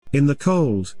In the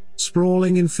cold,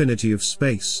 sprawling infinity of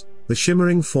space, the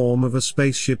shimmering form of a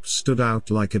spaceship stood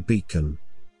out like a beacon.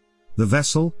 The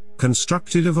vessel,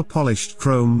 constructed of a polished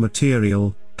chrome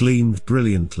material, gleamed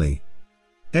brilliantly.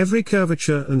 Every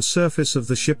curvature and surface of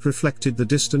the ship reflected the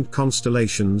distant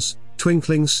constellations,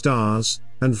 twinkling stars,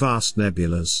 and vast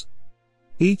nebulas.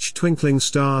 Each twinkling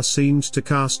star seemed to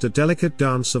cast a delicate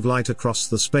dance of light across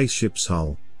the spaceship's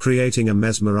hull, creating a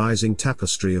mesmerizing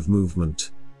tapestry of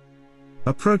movement.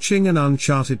 Approaching an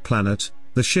uncharted planet,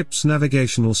 the ship's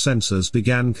navigational sensors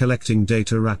began collecting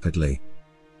data rapidly.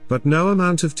 But no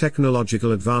amount of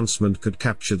technological advancement could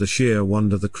capture the sheer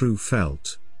wonder the crew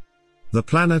felt. The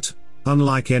planet,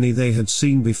 unlike any they had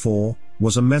seen before,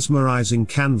 was a mesmerizing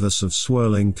canvas of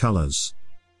swirling colors.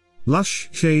 Lush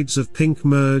shades of pink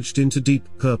merged into deep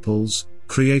purples,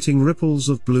 creating ripples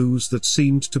of blues that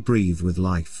seemed to breathe with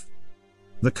life.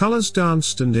 The colors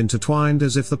danced and intertwined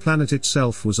as if the planet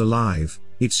itself was alive,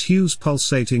 its hues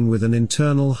pulsating with an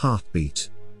internal heartbeat.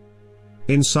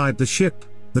 Inside the ship,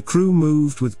 the crew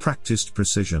moved with practiced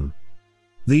precision.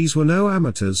 These were no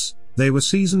amateurs, they were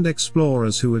seasoned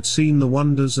explorers who had seen the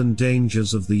wonders and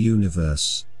dangers of the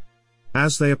universe.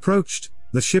 As they approached,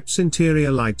 the ship's interior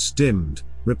lights dimmed,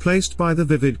 replaced by the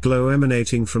vivid glow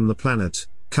emanating from the planet,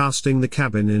 casting the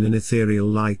cabin in an ethereal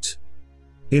light.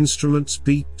 Instruments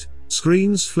beeped,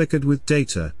 screens flickered with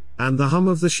data, and the hum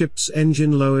of the ship's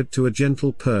engine lowered to a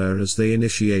gentle purr as they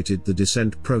initiated the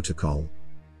descent protocol.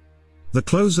 The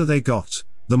closer they got,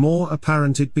 the more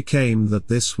apparent it became that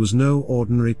this was no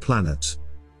ordinary planet.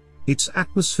 Its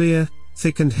atmosphere,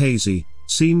 thick and hazy,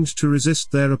 seemed to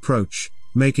resist their approach,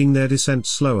 making their descent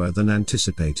slower than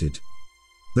anticipated.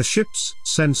 The ship's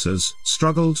sensors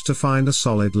struggled to find a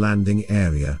solid landing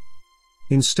area.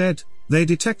 Instead, they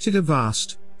detected a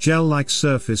vast, gel-like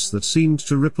surface that seemed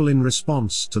to ripple in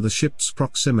response to the ship's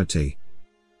proximity.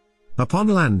 Upon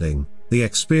landing, the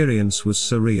experience was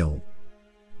surreal.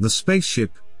 The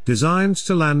spaceship, designed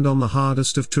to land on the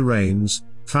hardest of terrains,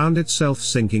 found itself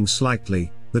sinking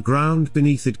slightly, the ground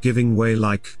beneath it giving way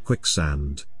like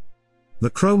quicksand.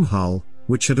 The chrome hull,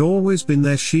 which had always been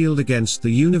their shield against the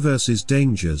universe's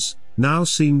dangers, now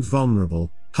seemed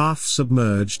vulnerable, half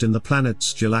submerged in the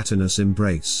planet's gelatinous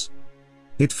embrace.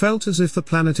 It felt as if the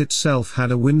planet itself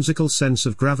had a whimsical sense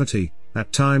of gravity,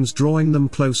 at times drawing them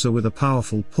closer with a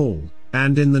powerful pull,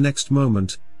 and in the next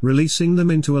moment, releasing them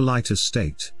into a lighter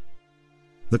state.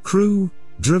 The crew,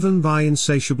 driven by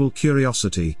insatiable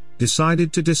curiosity,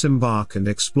 decided to disembark and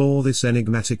explore this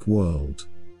enigmatic world.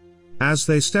 As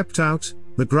they stepped out,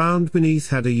 the ground beneath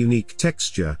had a unique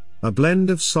texture, a blend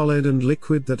of solid and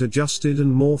liquid that adjusted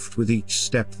and morphed with each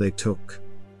step they took.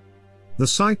 The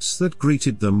sights that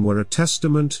greeted them were a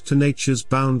testament to nature's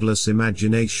boundless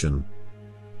imagination.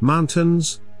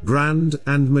 Mountains, grand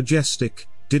and majestic,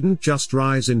 didn't just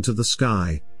rise into the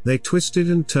sky, they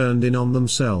twisted and turned in on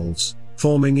themselves,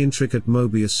 forming intricate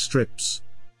Mobius strips.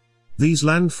 These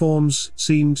landforms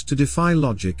seemed to defy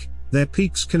logic, their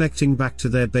peaks connecting back to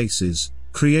their bases,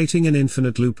 creating an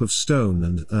infinite loop of stone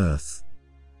and earth.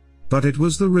 But it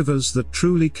was the rivers that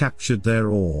truly captured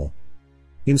their awe.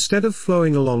 Instead of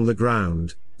flowing along the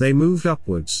ground, they moved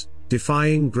upwards,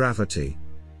 defying gravity.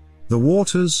 The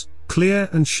waters, clear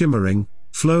and shimmering,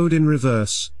 flowed in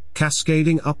reverse,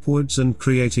 cascading upwards and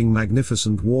creating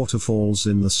magnificent waterfalls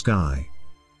in the sky.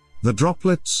 The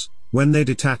droplets, when they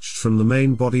detached from the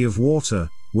main body of water,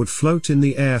 would float in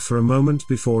the air for a moment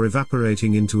before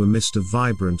evaporating into a mist of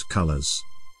vibrant colors.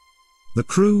 The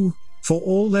crew, for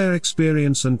all their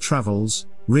experience and travels,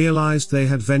 realized they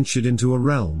had ventured into a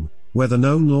realm where the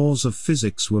known laws of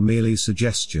physics were merely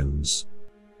suggestions.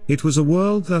 It was a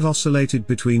world that oscillated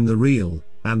between the real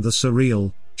and the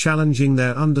surreal, challenging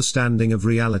their understanding of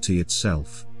reality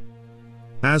itself.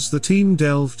 As the team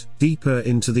delved deeper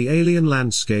into the alien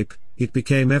landscape, it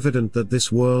became evident that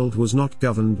this world was not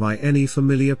governed by any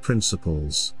familiar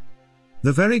principles.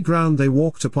 The very ground they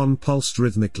walked upon pulsed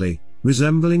rhythmically,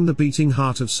 resembling the beating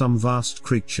heart of some vast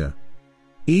creature.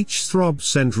 Each throb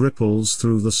sent ripples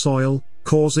through the soil,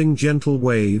 causing gentle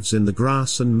waves in the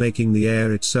grass and making the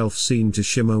air itself seem to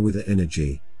shimmer with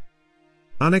energy.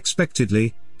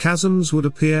 Unexpectedly, chasms would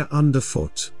appear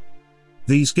underfoot.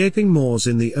 These gaping maws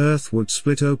in the earth would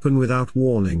split open without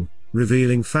warning,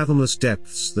 revealing fathomless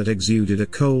depths that exuded a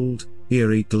cold,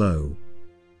 eerie glow.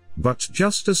 But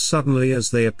just as suddenly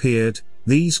as they appeared,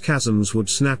 these chasms would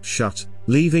snap shut,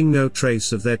 leaving no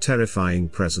trace of their terrifying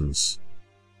presence.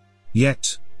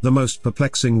 Yet, the most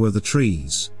perplexing were the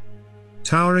trees.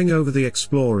 Towering over the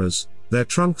explorers, their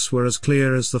trunks were as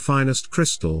clear as the finest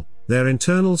crystal, their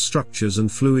internal structures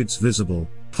and fluids visible,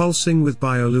 pulsing with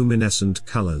bioluminescent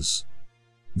colors.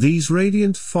 These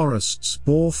radiant forests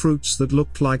bore fruits that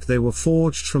looked like they were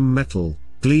forged from metal,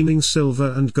 gleaming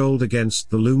silver and gold against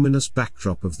the luminous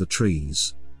backdrop of the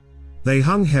trees. They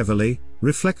hung heavily,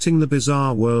 reflecting the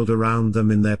bizarre world around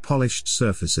them in their polished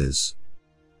surfaces.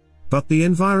 But the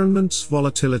environment's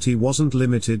volatility wasn't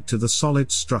limited to the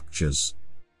solid structures.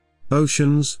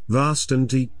 Oceans, vast and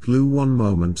deep blue one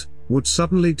moment, would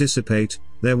suddenly dissipate,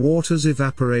 their waters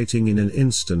evaporating in an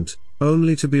instant,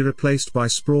 only to be replaced by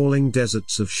sprawling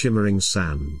deserts of shimmering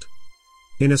sand.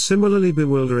 In a similarly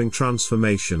bewildering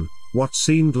transformation, what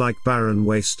seemed like barren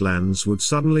wastelands would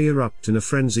suddenly erupt in a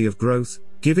frenzy of growth,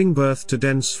 giving birth to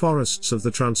dense forests of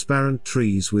the transparent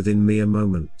trees within mere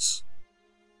moments.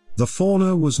 The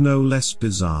fauna was no less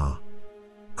bizarre.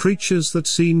 Creatures that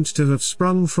seemed to have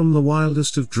sprung from the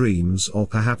wildest of dreams or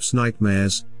perhaps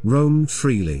nightmares, roamed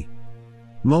freely.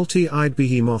 Multi-eyed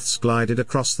behemoths glided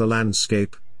across the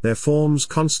landscape, their forms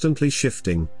constantly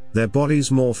shifting, their bodies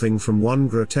morphing from one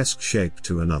grotesque shape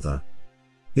to another.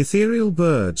 Ethereal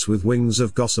birds with wings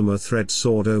of gossamer thread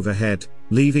soared overhead,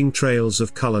 leaving trails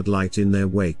of colored light in their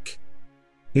wake.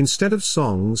 Instead of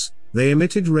songs, they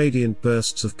emitted radiant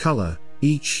bursts of color,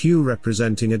 each hue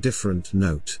representing a different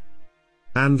note.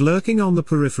 And lurking on the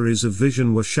peripheries of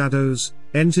vision were shadows,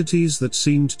 entities that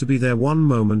seemed to be there one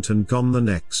moment and gone the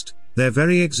next, their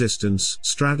very existence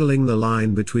straddling the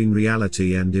line between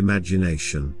reality and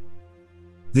imagination.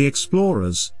 The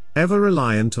explorers, ever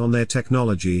reliant on their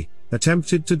technology,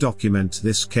 attempted to document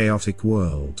this chaotic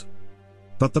world.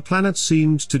 But the planet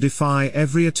seemed to defy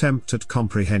every attempt at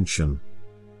comprehension.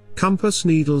 Compass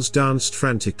needles danced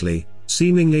frantically,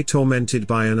 seemingly tormented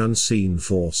by an unseen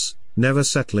force, never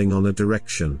settling on a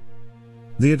direction.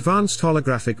 The advanced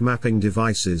holographic mapping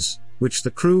devices, which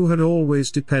the crew had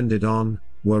always depended on,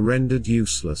 were rendered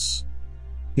useless.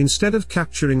 Instead of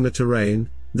capturing the terrain,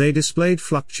 they displayed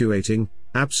fluctuating,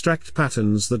 abstract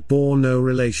patterns that bore no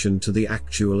relation to the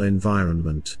actual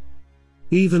environment.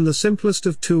 Even the simplest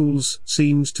of tools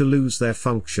seemed to lose their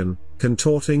function,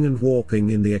 contorting and warping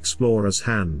in the explorer's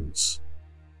hands.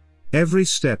 Every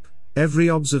step, every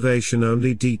observation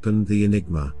only deepened the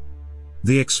enigma.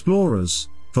 The explorers,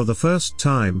 for the first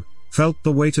time, felt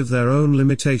the weight of their own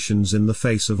limitations in the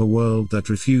face of a world that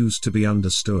refused to be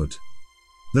understood.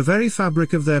 The very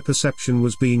fabric of their perception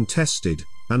was being tested,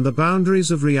 and the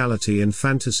boundaries of reality and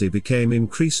fantasy became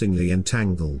increasingly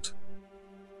entangled.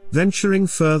 Venturing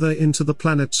further into the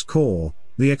planet's core,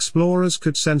 the explorers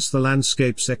could sense the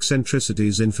landscape's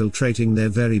eccentricities infiltrating their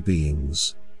very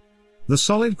beings. The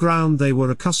solid ground they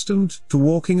were accustomed to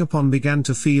walking upon began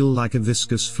to feel like a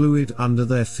viscous fluid under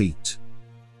their feet.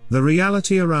 The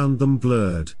reality around them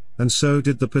blurred, and so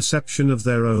did the perception of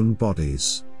their own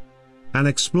bodies. An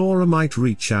explorer might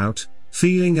reach out,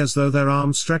 feeling as though their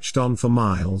arm stretched on for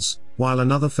miles, while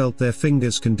another felt their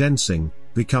fingers condensing,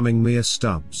 becoming mere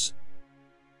stubs.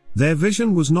 Their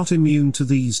vision was not immune to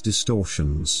these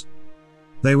distortions.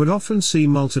 They would often see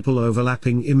multiple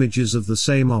overlapping images of the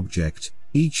same object,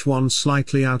 each one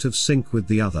slightly out of sync with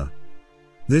the other.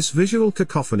 This visual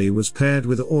cacophony was paired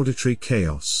with auditory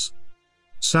chaos.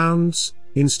 Sounds,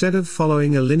 instead of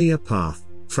following a linear path,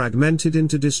 fragmented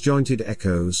into disjointed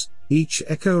echoes, each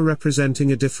echo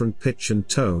representing a different pitch and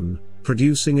tone,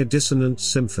 producing a dissonant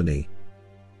symphony.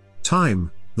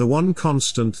 Time, the one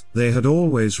constant they had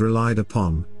always relied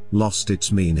upon, lost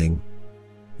its meaning.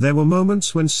 There were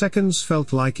moments when seconds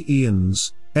felt like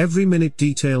eons, every minute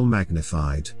detail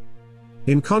magnified.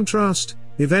 In contrast,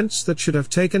 events that should have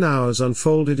taken hours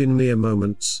unfolded in mere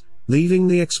moments, leaving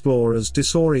the explorers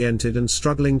disoriented and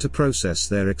struggling to process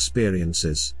their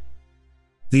experiences.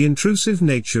 The intrusive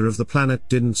nature of the planet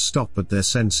didn't stop at their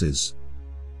senses.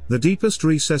 The deepest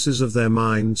recesses of their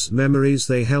minds, memories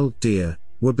they held dear,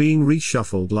 were being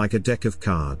reshuffled like a deck of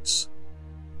cards.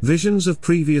 Visions of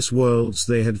previous worlds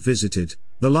they had visited,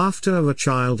 the laughter of a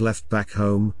child left back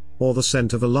home, or the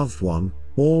scent of a loved one,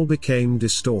 all became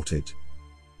distorted.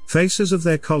 Faces of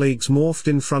their colleagues morphed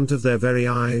in front of their very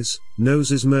eyes,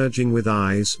 noses merging with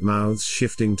eyes, mouths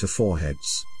shifting to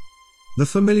foreheads. The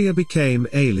familiar became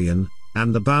alien,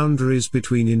 and the boundaries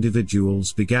between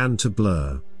individuals began to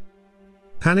blur.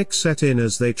 Panic set in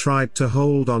as they tried to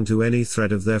hold onto any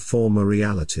thread of their former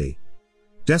reality.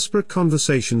 Desperate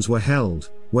conversations were held,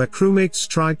 where crewmates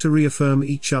tried to reaffirm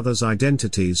each other's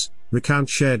identities, recount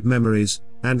shared memories,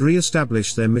 and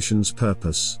re-establish their mission's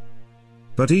purpose.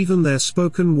 But even their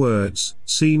spoken words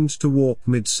seemed to warp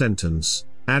mid-sentence,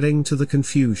 adding to the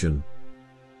confusion.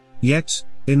 Yet,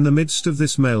 in the midst of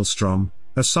this maelstrom,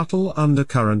 a subtle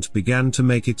undercurrent began to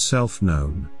make itself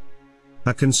known.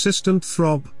 A consistent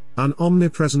throb, an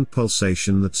omnipresent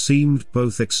pulsation that seemed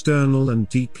both external and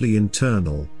deeply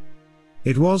internal.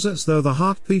 It was as though the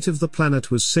heartbeat of the planet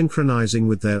was synchronizing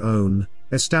with their own,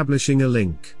 establishing a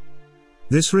link.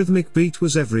 This rhythmic beat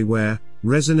was everywhere,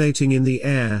 resonating in the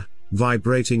air,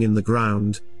 vibrating in the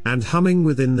ground, and humming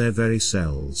within their very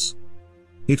cells.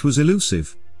 It was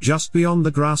elusive, just beyond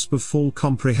the grasp of full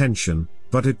comprehension,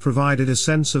 but it provided a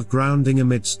sense of grounding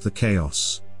amidst the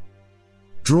chaos.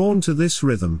 Drawn to this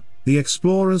rhythm, the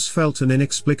explorers felt an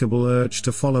inexplicable urge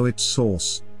to follow its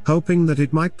source, hoping that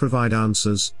it might provide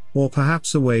answers, or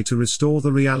perhaps a way to restore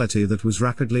the reality that was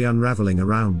rapidly unraveling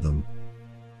around them.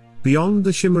 Beyond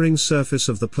the shimmering surface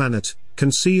of the planet,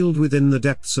 concealed within the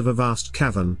depths of a vast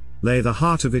cavern, lay the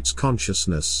heart of its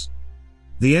consciousness.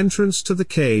 The entrance to the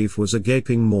cave was a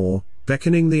gaping maw,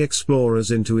 beckoning the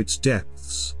explorers into its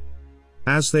depths.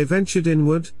 As they ventured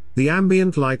inward, the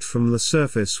ambient light from the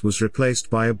surface was replaced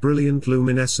by a brilliant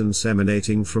luminescence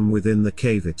emanating from within the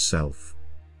cave itself.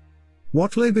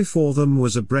 What lay before them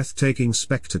was a breathtaking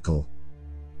spectacle.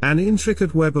 An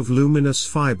intricate web of luminous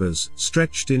fibers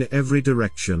stretched in every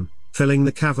direction, filling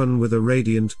the cavern with a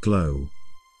radiant glow.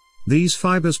 These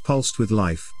fibers pulsed with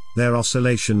life, their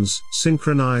oscillations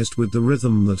synchronized with the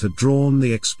rhythm that had drawn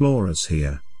the explorers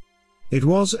here. It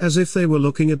was as if they were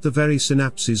looking at the very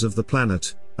synapses of the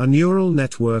planet, a neural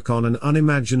network on an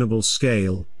unimaginable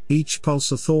scale, each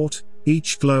pulse a thought,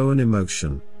 each glow an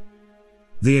emotion.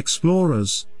 The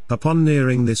explorers, upon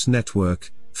nearing this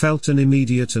network, felt an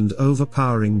immediate and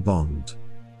overpowering bond.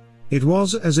 It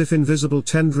was as if invisible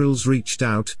tendrils reached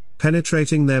out,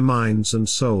 penetrating their minds and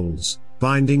souls,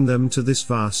 binding them to this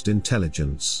vast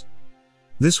intelligence.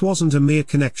 This wasn't a mere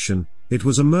connection, it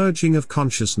was a merging of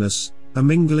consciousness, a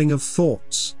mingling of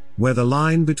thoughts, where the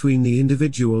line between the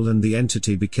individual and the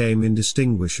entity became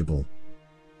indistinguishable.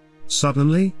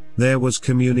 Suddenly, there was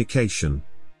communication.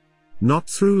 Not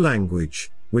through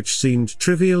language, which seemed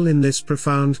trivial in this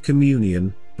profound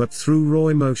communion, but through raw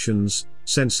emotions,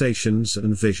 sensations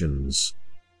and visions.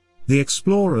 The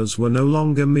explorers were no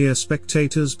longer mere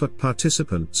spectators but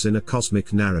participants in a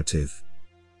cosmic narrative.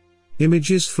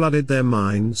 Images flooded their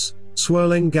minds,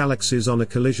 swirling galaxies on a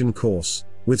collision course,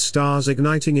 with stars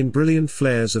igniting in brilliant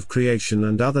flares of creation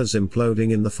and others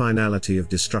imploding in the finality of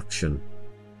destruction.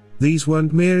 These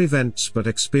weren't mere events but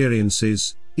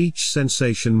experiences, each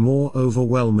sensation more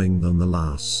overwhelming than the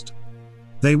last.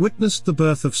 They witnessed the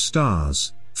birth of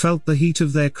stars, felt the heat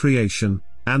of their creation,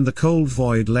 and the cold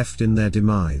void left in their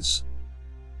demise.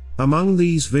 Among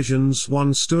these visions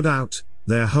one stood out,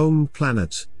 their home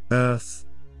planet, Earth.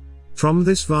 From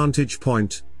this vantage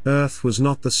point, Earth was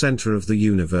not the center of the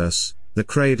universe, the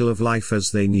cradle of life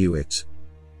as they knew it.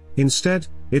 Instead,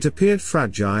 it appeared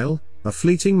fragile, a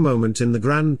fleeting moment in the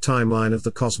grand timeline of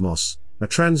the cosmos, a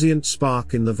transient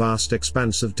spark in the vast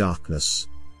expanse of darkness.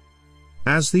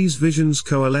 As these visions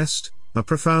coalesced, a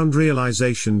profound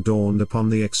realization dawned upon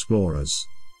the explorers.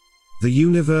 The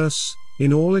universe,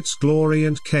 in all its glory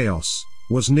and chaos,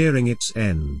 was nearing its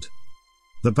end.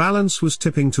 The balance was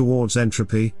tipping towards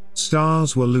entropy,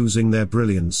 stars were losing their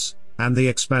brilliance, and the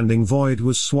expanding void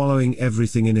was swallowing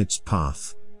everything in its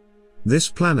path. This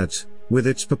planet, with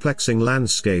its perplexing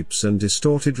landscapes and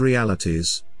distorted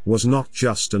realities, was not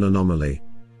just an anomaly.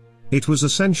 It was a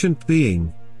sentient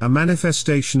being, a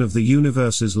manifestation of the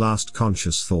universe's last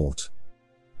conscious thought.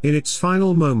 In its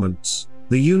final moments,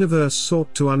 the universe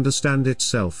sought to understand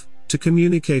itself, to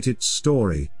communicate its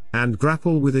story, and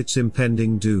grapple with its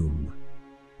impending doom.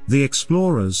 The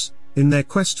explorers, in their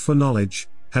quest for knowledge,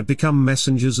 had become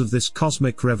messengers of this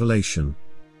cosmic revelation.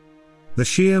 The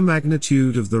sheer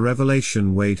magnitude of the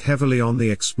revelation weighed heavily on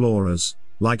the explorers,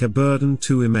 like a burden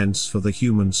too immense for the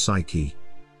human psyche.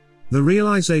 The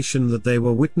realization that they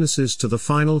were witnesses to the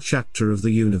final chapter of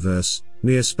the universe,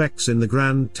 mere specks in the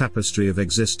grand tapestry of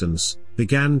existence,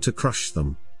 began to crush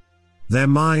them. Their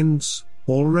minds,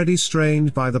 already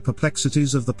strained by the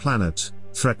perplexities of the planet,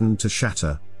 threatened to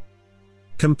shatter.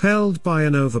 Compelled by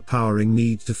an overpowering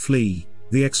need to flee,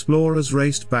 the explorers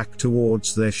raced back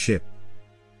towards their ship.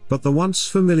 But the once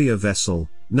familiar vessel,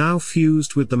 now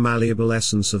fused with the malleable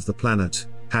essence of the planet,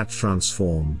 had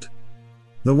transformed.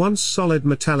 The once solid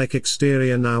metallic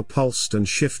exterior now pulsed and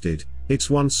shifted, its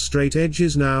once straight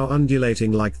edges now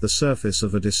undulating like the surface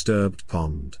of a disturbed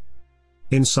pond.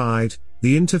 Inside,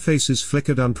 the interfaces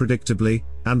flickered unpredictably,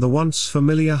 and the once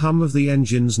familiar hum of the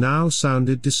engines now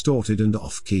sounded distorted and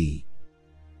off-key.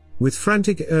 With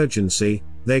frantic urgency,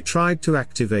 they tried to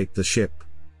activate the ship.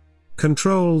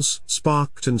 Controls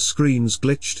sparked and screens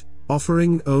glitched,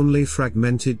 offering only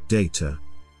fragmented data.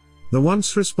 The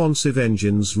once responsive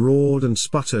engines roared and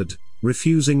sputtered,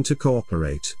 refusing to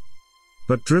cooperate.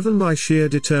 But driven by sheer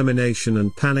determination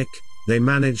and panic, they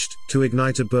managed to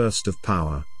ignite a burst of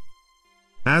power.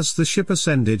 As the ship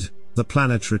ascended, the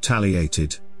planet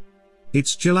retaliated.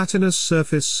 Its gelatinous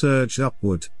surface surged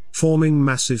upward, forming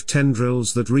massive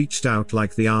tendrils that reached out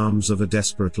like the arms of a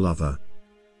desperate lover.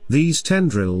 These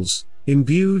tendrils,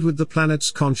 imbued with the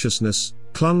planet's consciousness,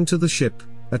 clung to the ship,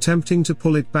 attempting to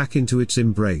pull it back into its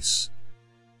embrace.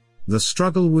 The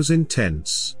struggle was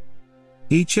intense.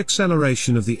 Each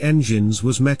acceleration of the engines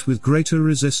was met with greater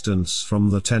resistance from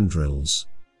the tendrils.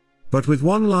 But with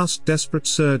one last desperate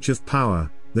surge of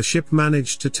power, the ship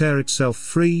managed to tear itself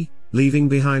free, leaving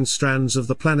behind strands of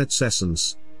the planet's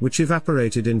essence, which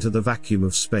evaporated into the vacuum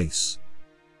of space.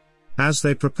 As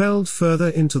they propelled further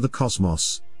into the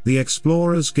cosmos, the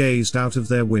explorers gazed out of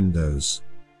their windows.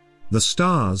 The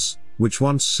stars, which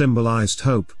once symbolized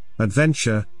hope,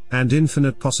 adventure, and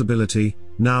infinite possibility,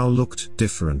 now looked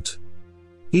different.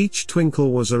 Each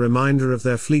twinkle was a reminder of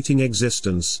their fleeting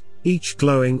existence, each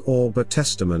glowing orb a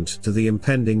testament to the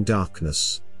impending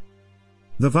darkness.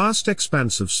 The vast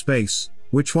expanse of space,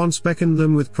 which once beckoned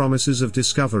them with promises of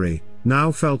discovery,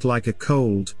 now felt like a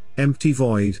cold, empty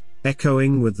void,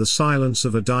 echoing with the silence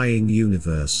of a dying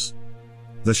universe.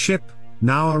 The ship,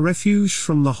 now a refuge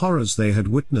from the horrors they had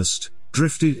witnessed,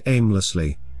 drifted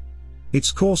aimlessly.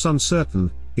 Its course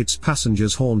uncertain, its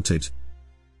passengers haunted.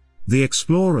 The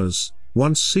explorers,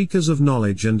 once seekers of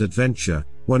knowledge and adventure,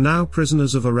 were now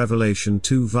prisoners of a revelation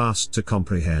too vast to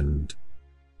comprehend.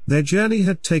 Their journey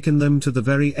had taken them to the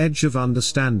very edge of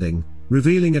understanding,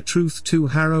 revealing a truth too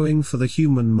harrowing for the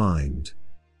human mind.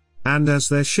 And as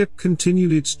their ship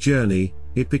continued its journey,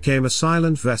 it became a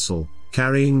silent vessel,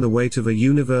 carrying the weight of a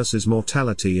universe's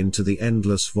mortality into the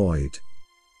endless void.